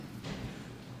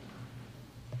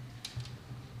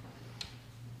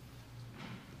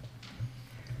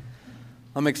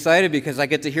I'm excited because I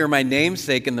get to hear my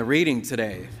namesake in the reading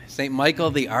today, St.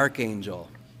 Michael the Archangel.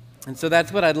 And so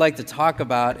that's what I'd like to talk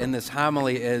about in this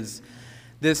homily is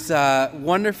this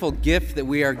wonderful gift that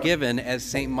we are given as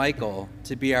St. Michael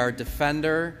to be our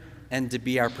defender and to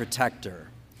be our protector.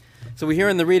 So we hear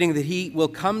in the reading that he will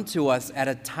come to us at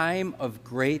a time of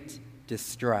great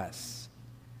distress.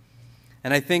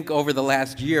 And I think over the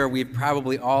last year, we've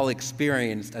probably all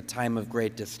experienced a time of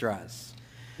great distress.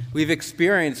 We've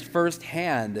experienced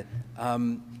firsthand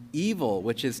evil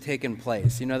which has taken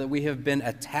place. You know, that we have been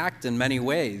attacked in many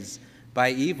ways by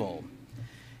evil.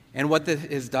 And what this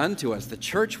has done to us, the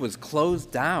church was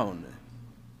closed down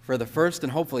for the first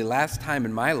and hopefully last time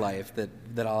in my life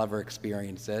that I'll ever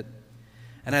experience it.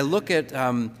 And I look at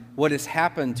what has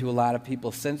happened to a lot of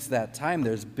people since that time.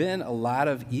 There's been a lot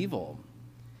of evil.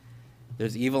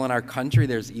 There's evil in our country.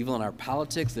 There's evil in our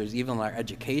politics. There's evil in our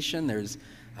education. There's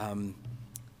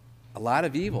a lot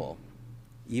of evil.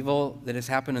 Evil that has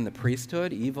happened in the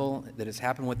priesthood. Evil that has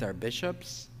happened with our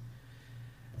bishops.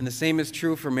 And the same is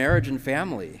true for marriage and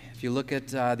family. If you look at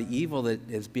the evil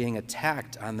that is being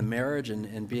attacked on the marriage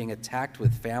and being attacked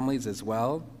with families as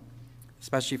well,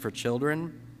 especially for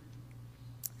children.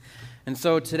 And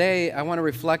so today I want to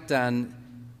reflect on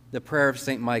the prayer of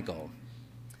St. Michael.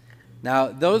 Now,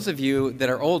 those of you that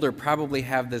are older probably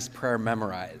have this prayer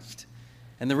memorized.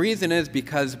 And the reason is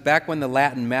because back when the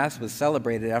Latin Mass was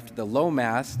celebrated after the Low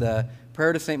Mass, the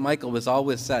prayer to St. Michael was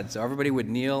always said. So everybody would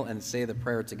kneel and say the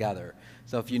prayer together.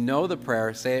 So if you know the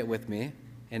prayer, say it with me.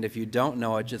 And if you don't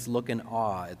know it, just look in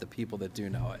awe at the people that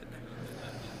do know it.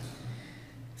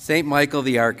 St. Michael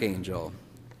the Archangel,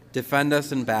 defend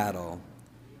us in battle.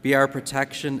 Be our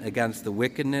protection against the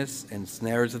wickedness and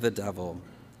snares of the devil.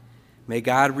 May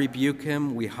God rebuke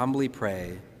him, we humbly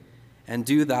pray. And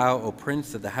do thou, O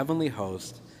Prince of the heavenly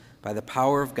host, by the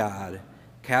power of God,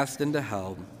 cast into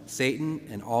hell Satan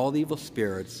and all the evil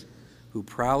spirits who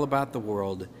prowl about the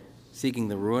world, seeking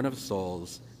the ruin of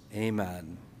souls.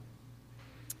 Amen.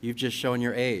 You've just shown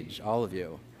your age, all of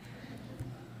you.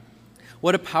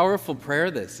 What a powerful prayer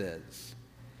this is.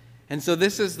 And so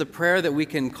this is the prayer that we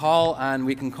can call on.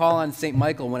 We can call on St.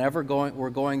 Michael whenever we're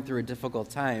going through a difficult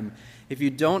time. If you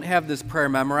don't have this prayer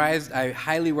memorized, I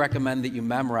highly recommend that you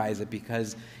memorize it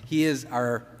because he is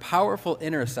our powerful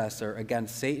intercessor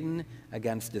against Satan,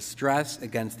 against distress,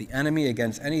 against the enemy,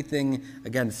 against anything,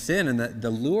 against sin and the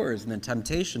lures and the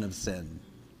temptation of sin.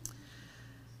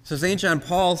 So St. John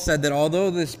Paul said that although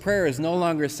this prayer is no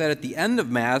longer said at the end of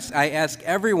Mass, I ask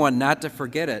everyone not to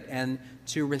forget it and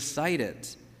to recite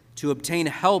it, to obtain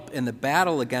help in the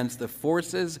battle against the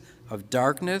forces of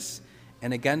darkness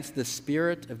and against the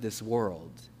spirit of this world.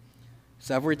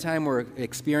 So every time we're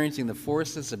experiencing the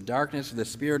forces of darkness or the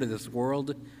spirit of this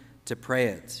world, to pray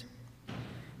it.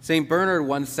 St. Bernard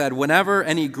once said, whenever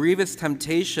any grievous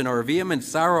temptation or vehement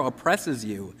sorrow oppresses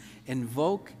you,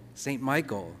 invoke St.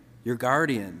 Michael, your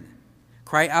guardian.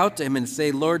 Cry out to him and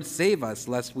say, Lord, save us,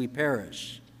 lest we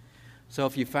perish. So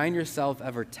if you find yourself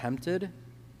ever tempted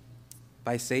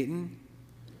by Satan,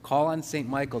 call on St.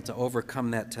 Michael to overcome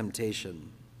that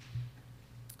temptation.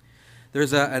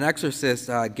 There's an exorcist,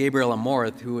 Gabriel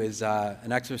Amorth, who is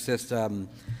an exorcist in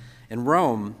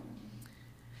Rome.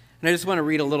 And I just want to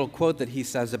read a little quote that he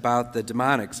says about the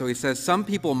demonic. So he says, some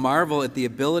people marvel at the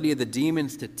ability of the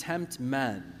demons to tempt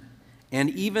men and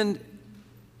even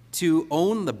to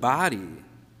own the body,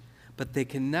 but they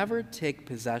can never take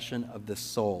possession of the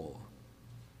soul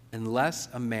unless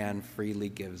a man freely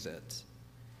gives it.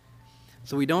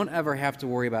 So we don't ever have to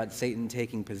worry about Satan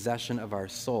taking possession of our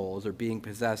souls or being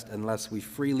possessed unless we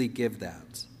freely give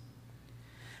that.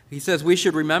 He says we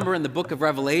should remember in the book of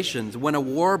Revelations when a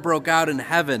war broke out in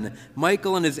heaven,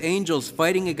 Michael and his angels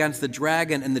fighting against the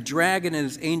dragon, and the dragon and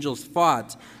his angels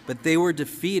fought, but they were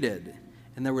defeated,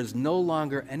 and there was no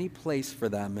longer any place for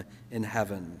them in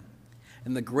heaven.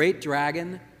 And the great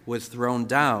dragon was thrown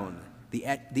down, the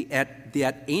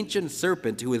ancient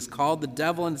serpent who is called the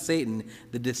devil and Satan,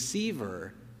 the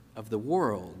deceiver of the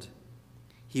world.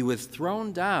 He was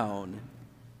thrown down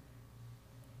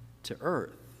to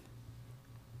earth,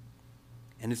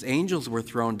 and his angels were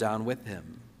thrown down with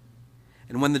him.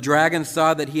 And when the dragon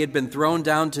saw that he had been thrown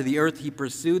down to the earth, he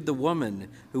pursued the woman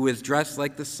who was dressed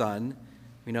like the sun,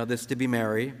 we know this to be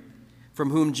Mary, from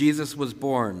whom Jesus was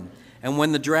born. And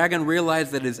when the dragon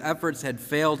realized that his efforts had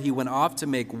failed, he went off to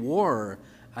make war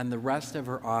on the rest of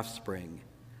her offspring,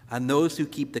 on those who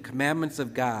keep the commandments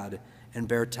of God and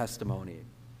bear testimony.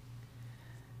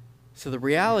 So the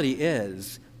reality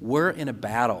is, we're in a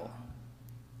battle.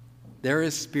 There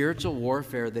is spiritual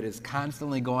warfare that is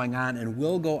constantly going on and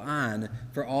will go on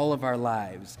for all of our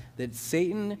lives. That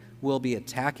Satan will be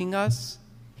attacking us.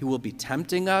 He will be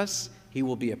tempting us. He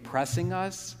will be oppressing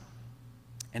us.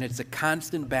 And it's a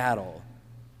constant battle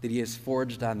that he has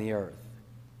forged on the earth.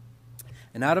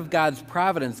 And out of God's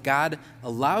providence, God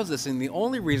allows this, and the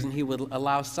only reason he would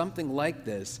allow something like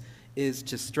this is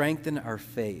to strengthen our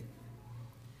faith.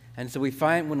 And so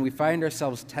when we find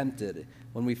ourselves tempted,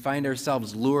 when we find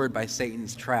ourselves lured by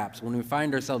Satan's traps, when we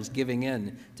find ourselves giving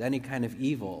in to any kind of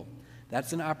evil,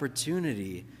 that's an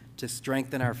opportunity to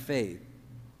strengthen our faith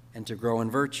and to grow in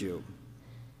virtue.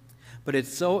 But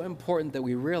it's so important that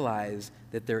we realize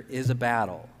that there is a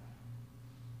battle.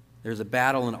 There's a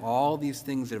battle in all these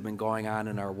things that have been going on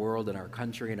in our world, in our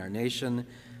country, in our nation.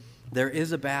 There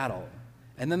is a battle.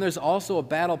 And then there's also a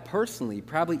battle personally.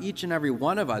 Probably each and every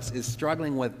one of us is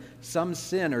struggling with some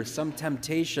sin or some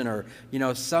temptation or,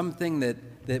 something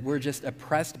that we're just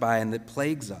oppressed by and that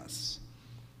plagues us.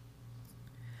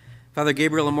 Father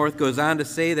Gabriel Amorth goes on to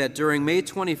say that during May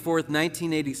 24th,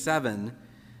 1987,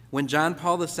 when John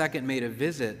Paul II made a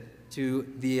visit to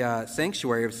the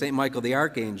sanctuary of St. Michael the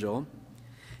Archangel,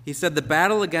 he said, "The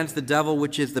battle against the devil,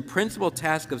 which is the principal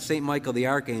task of St. Michael the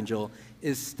Archangel,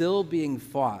 is still being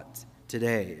fought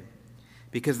today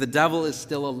because the devil is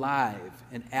still alive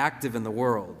and active in the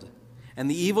world. And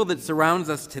the evil that surrounds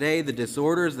us today, the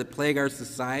disorders that plague our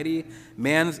society,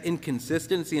 man's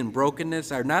inconsistency and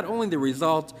brokenness are not only the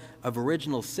result of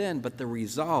original sin, but the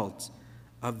result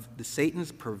of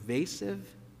Satan's pervasive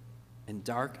and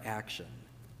dark action."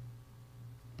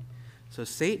 So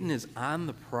Satan is on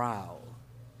the prowl.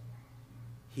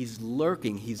 He's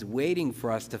lurking. He's waiting for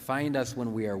us to find us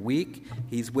when we are weak.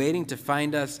 He's waiting to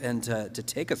find us and to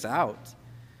take us out.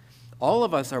 All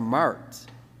of us are marked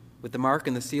with the mark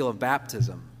and the seal of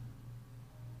baptism.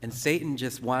 And Satan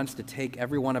just wants to take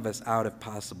every one of us out if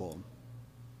possible.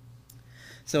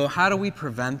 So how do we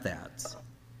prevent that?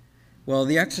 Well,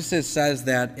 the exorcist says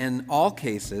that in all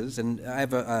cases, and I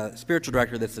have a spiritual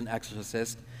director that's an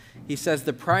exorcist, he says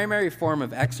the primary form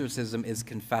of exorcism is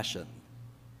confession.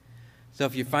 So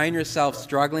if you find yourself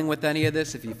struggling with any of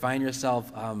this, if you find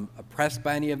yourself oppressed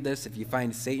by any of this, if you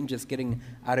find Satan just getting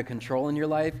out of control in your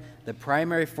life, the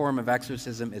primary form of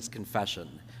exorcism is confession.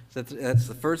 So that's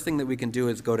the first thing that we can do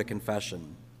is go to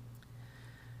confession.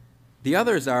 The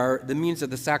others are the means of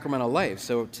the sacramental life.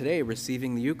 So today,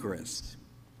 receiving the Eucharist.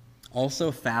 Also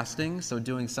fasting, so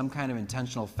doing some kind of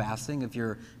intentional fasting if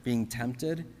you're being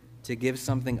tempted to give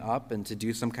something up and to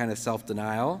do some kind of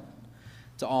self-denial.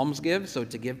 To almsgive, so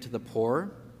to give to the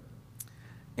poor,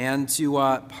 and to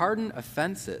pardon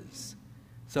offenses.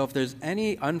 So if there's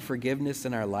any unforgiveness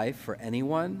in our life for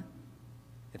anyone,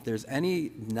 if there's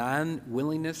any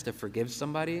non-willingness to forgive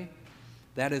somebody,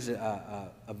 that is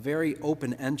a very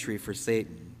open entry for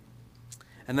Satan.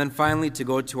 And then finally, to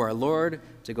go to our Lord,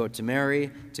 to go to Mary,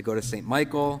 to go to St.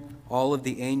 Michael, all of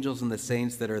the angels and the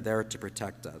saints that are there to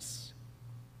protect us.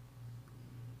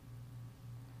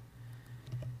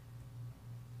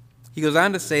 He goes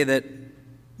on to say that,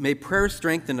 may prayer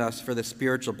strengthen us for the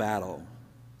spiritual battle.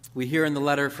 We hear in the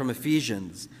letter from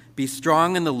Ephesians, be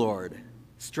strong in the Lord,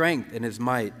 strength in his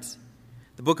might.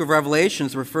 The book of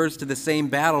Revelations refers to the same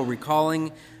battle,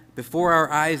 recalling before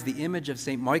our eyes the image of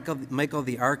St. Michael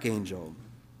the Archangel.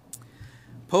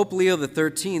 Pope Leo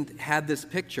XIII had this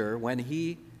picture when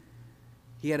he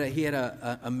had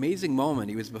an amazing moment.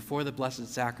 He was before the Blessed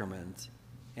Sacrament,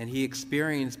 and he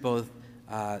experienced both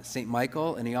St.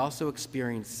 Michael, and he also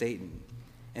experienced Satan.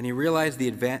 And he realized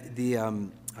the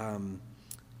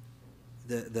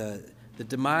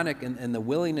demonic and the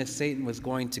willingness Satan was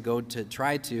going to go to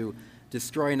try to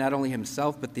destroy not only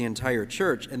himself but the entire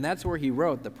church. And that's where he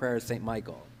wrote the prayer of St.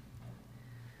 Michael.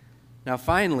 Now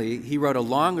finally, he wrote a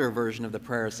longer version of the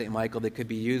prayer of St. Michael that could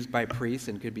be used by priests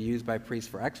and could be used by priests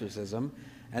for exorcism.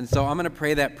 And so I'm going to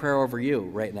pray that prayer over you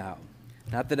right now.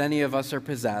 Not that any of us are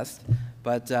possessed,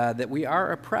 but that we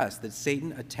are oppressed, that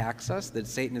Satan attacks us, that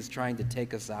Satan is trying to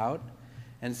take us out.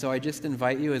 And so I just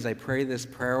invite you, as I pray this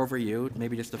prayer over you,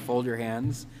 maybe just to fold your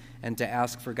hands and to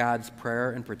ask for God's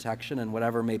prayer and protection and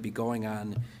whatever may be going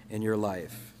on in your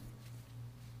life.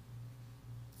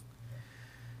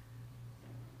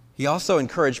 He also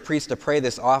encouraged priests to pray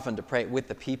this often, to pray it with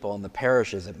the people in the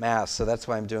parishes at Mass, so that's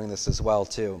why I'm doing this as well,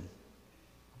 too.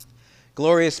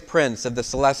 Glorious Prince of the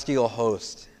celestial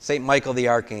host, St. Michael the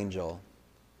Archangel,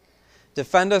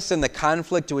 defend us in the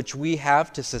conflict which we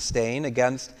have to sustain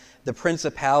against the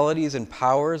principalities and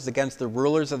powers, against the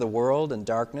rulers of the world and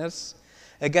darkness,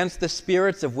 against the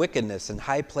spirits of wickedness in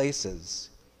high places.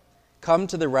 Come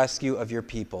to the rescue of your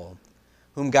people,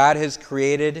 whom God has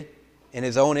created in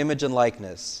his own image and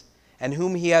likeness, and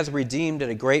whom he has redeemed at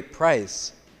a great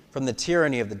price from the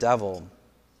tyranny of the devil.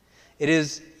 It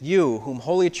is you whom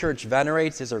Holy Church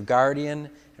venerates as her guardian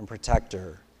and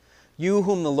protector. You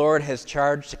whom the Lord has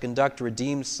charged to conduct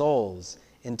redeemed souls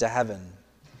into heaven.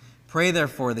 Pray,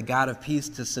 therefore, the God of peace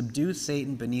to subdue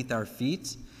Satan beneath our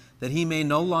feet, that he may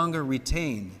no longer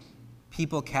retain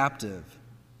people captive,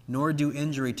 nor do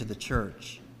injury to the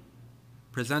church.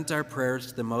 Present our prayers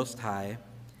to the Most High,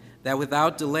 that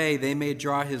without delay they may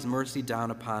draw his mercy down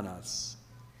upon us.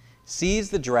 Seize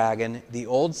the dragon, the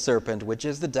old serpent, which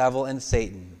is the devil and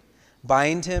Satan.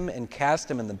 Bind him and cast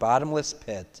him in the bottomless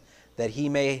pit, that he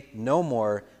may no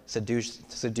more seduce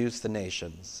the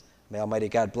nations. May Almighty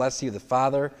God bless you, the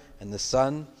Father, and the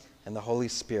Son, and the Holy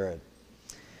Spirit.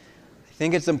 I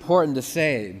think it's important to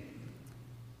say,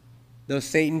 though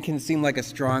Satan can seem like a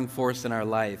strong force in our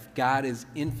life, God is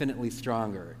infinitely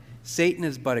stronger. Satan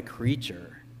is but a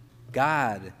creature.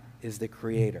 God is the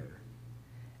creator.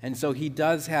 And so he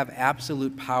does have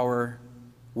absolute power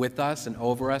with us and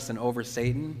over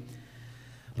Satan.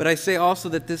 But I say also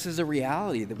that this is a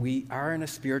reality, that we are in a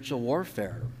spiritual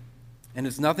warfare. And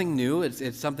it's nothing new.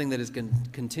 It's something that is going to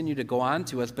continue to go on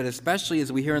to us, but especially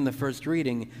as we hear in the first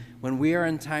reading, when we are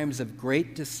in times of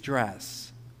great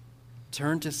distress,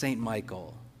 turn to St.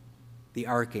 Michael, the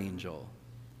archangel,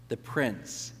 the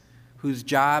prince, whose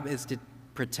job is to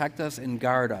protect us and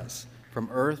guard us from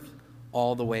earth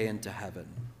all the way into heaven.